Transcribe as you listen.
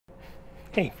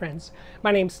Hey friends,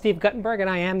 my name's Steve Guttenberg and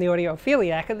I am the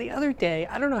audiophiliac. And the other day,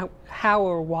 I don't know how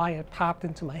or why it popped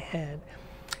into my head,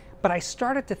 but I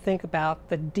started to think about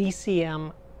the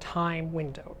DCM Time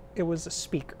Window. It was a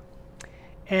speaker.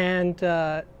 And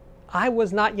I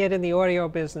was not yet in the audio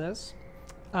business.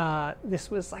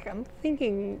 This was like, I'm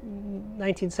thinking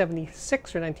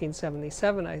 1976 or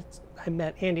 1977. I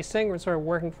met Andy Singer and started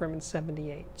working for him in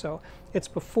 '78. So it's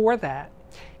before that.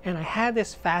 And I had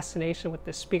this fascination with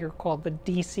this speaker called the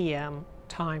DCM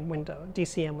Time Window.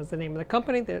 DCM was the name of the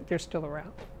company. They're still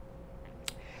around.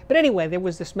 But anyway, there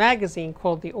was this magazine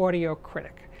called The Audio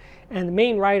Critic. And the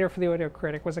main writer for The Audio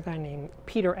Critic was a guy named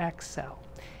Peter Axel.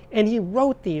 And he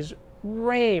wrote these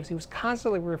raves. He was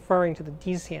constantly referring to the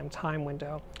DCM Time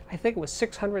Window. I think it was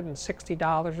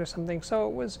 $660 or something. So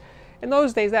it was, in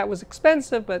those days, that was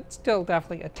expensive, but still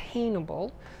definitely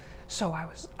attainable. So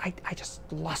I just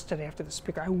lusted after the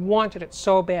speaker. I wanted it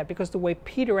so bad because the way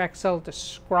Peter Axel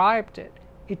described it,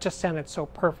 it just sounded so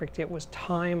perfect. It was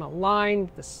time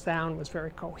aligned. The sound was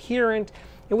very coherent.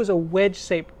 It was a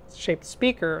wedge-shaped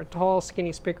speaker, a tall,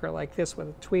 skinny speaker like this with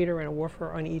a tweeter and a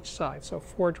woofer on each side. So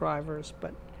 4 drivers,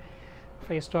 but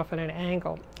faced off at an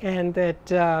angle. And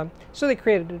that, so they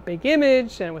created a big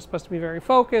image, and it was supposed to be very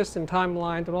focused and time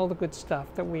aligned and all the good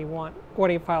stuff that we want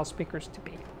audiophile speakers to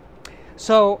be.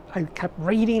 So I kept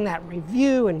reading that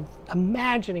review and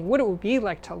imagining what it would be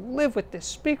like to live with this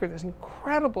speaker, this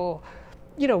incredible,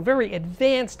 you know, very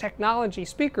advanced technology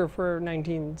speaker for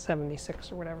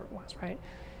 1976 or whatever it was, right?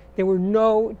 There were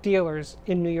no dealers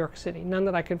in New York City, none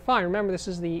that I could find. Remember, this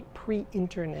is the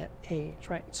pre-internet age,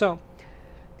 right? So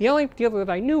the only dealer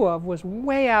that I knew of was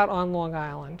way out on Long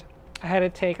Island. I had to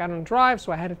take, I don't drive,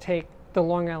 so I had to take the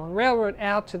Long Island Railroad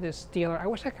out to this dealer. I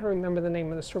wish I could remember the name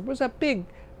of the store. It was a big,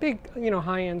 you know,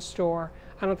 high-end store.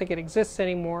 I don't think it exists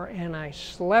anymore. And I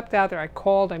schlepped out there. I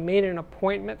called. I made an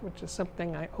appointment, which is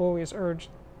something I always urged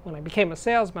when I became a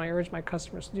salesman. I urged my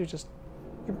customers to do. Just,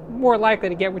 you're more likely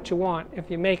to get what you want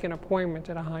if you make an appointment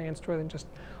at a high-end store than just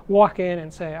walk in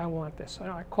and say, I want this. So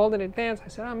I called in advance. I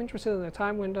said, I'm interested in the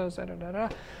time windows, da-da-da-da.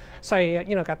 So I,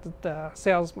 you know, got the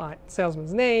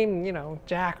salesman's name, you know,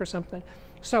 Jack or something.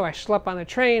 So I schlep on the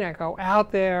train. I go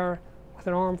out there with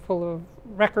an armful of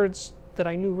records that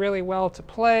I knew really well to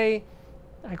play.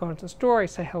 I go into the store, I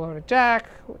say hello to Jack,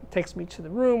 it takes me to the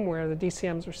room where the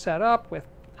DCMs are set up with,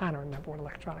 I don't remember what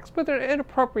electronics, but they're an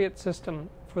appropriate system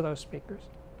for those speakers.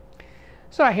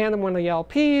 So I hand him one of the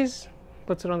LPs,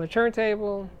 puts it on the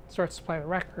turntable, starts to play the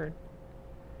record.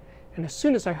 And as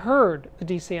soon as I heard the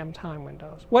DCM Time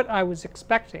Windows, what I was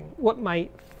expecting, what my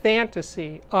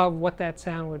fantasy of what that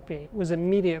sound would be, was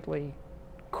immediately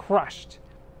crushed.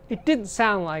 It didn't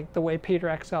sound like the way Peter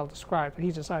Axel described it.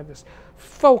 He just had this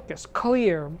focused,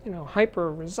 clear, you know,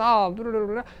 hyper-resolved.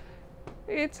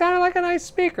 It sounded like a nice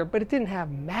speaker, but it didn't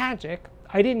have magic.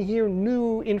 I didn't hear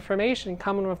new information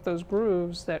coming off those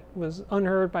grooves that was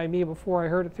unheard by me before I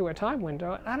heard it through a time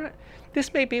window. I don't.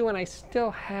 This may be when I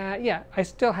still had, I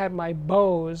still had my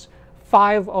Bose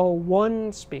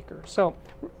 501 speaker. So,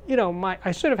 you know,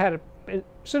 I should have had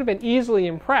should have been easily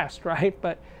impressed, right?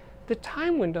 But the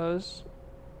time windows.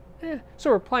 So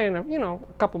we're playing, you know,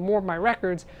 a couple more of my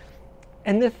records.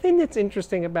 And the thing that's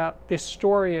interesting about this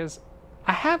story is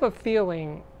I have a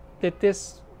feeling that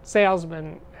this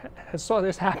salesman has saw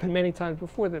this happen many times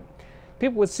before, that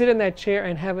people would sit in that chair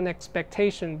and have an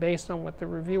expectation based on what the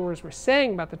reviewers were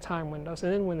saying about the time windows.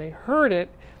 And then when they heard it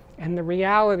and the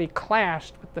reality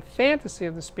clashed with the fantasy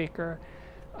of the speaker,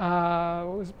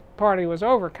 party was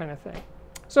over kind of thing.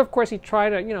 So of course he tried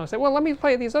to, you know, say, well, let me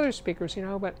play these other speakers, you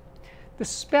know, but the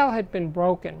spell had been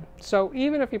broken. So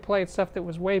even if he played stuff that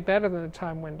was way better than the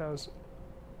time windows,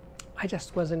 I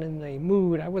just wasn't in the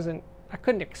mood. I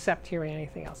couldn't accept hearing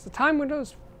anything else. The time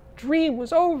windows dream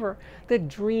was over. The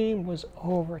dream was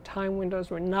over. Time windows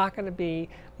were not going to be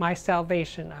my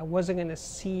salvation. I wasn't going to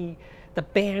see the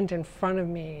band in front of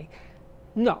me.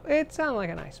 No, it sounded like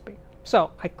a nice speaker. So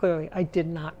I did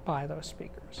not buy those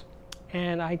speakers.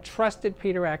 And I trusted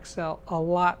Peter Axel a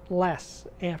lot less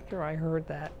after I heard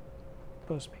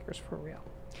those speakers for real.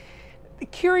 The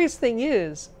curious thing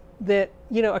is that,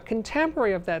 you know, a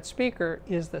contemporary of that speaker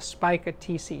is the Spica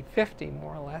TC50,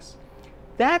 more or less.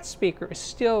 That speaker is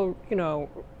still, you know,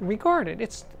 regarded.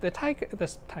 It's the Spica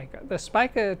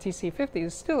TC50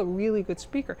 is still a really good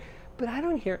speaker, but I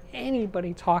don't hear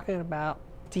anybody talking about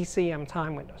DCM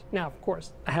time windows. Now, of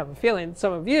course, I have a feeling that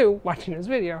some of you watching this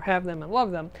video have them and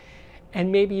love them, and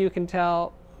maybe you can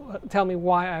tell me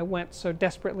why I went so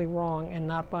desperately wrong in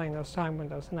not buying those time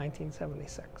windows in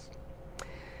 1976.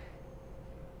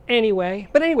 Anyway,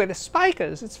 the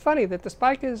Spicas, it's funny that the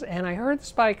Spicas, and I heard the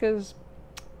Spicas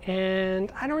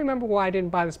And I don't remember why I didn't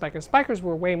buy the Spikers. Spikers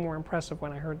were way more impressive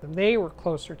when I heard them. They were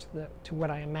closer to what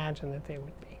I imagined that they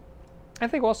would be. I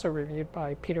think also reviewed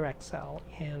by Peter Excel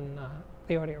in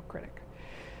The Audio Critic.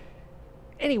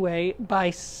 Anyway, by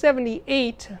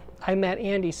 '78, I met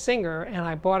Andy Singer, and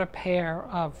I bought a pair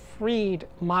of Freed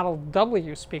Model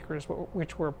W speakers,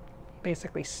 which were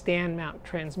basically stand-mount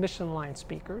transmission line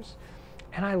speakers.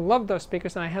 And I loved those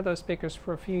speakers, and I had those speakers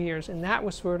for a few years, and that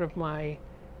was sort of my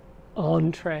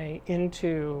entree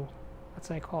into, let's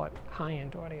say, call it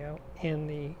high-end audio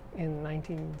in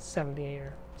 1978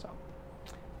 or so.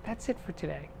 That's it for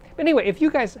today. But anyway, if you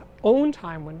guys own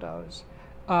time windows,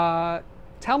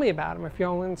 tell me about them. If you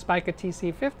own Spica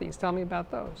TC50s, tell me about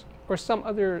those. Or some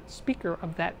other speaker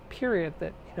of that period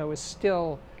that is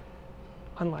still,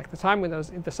 unlike the time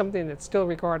windows, something that's still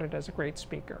regarded as a great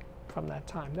speaker from that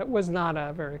time. That was not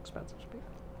a very expensive speaker.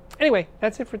 Anyway,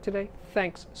 that's it for today.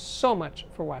 Thanks so much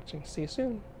for watching. See you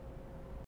soon.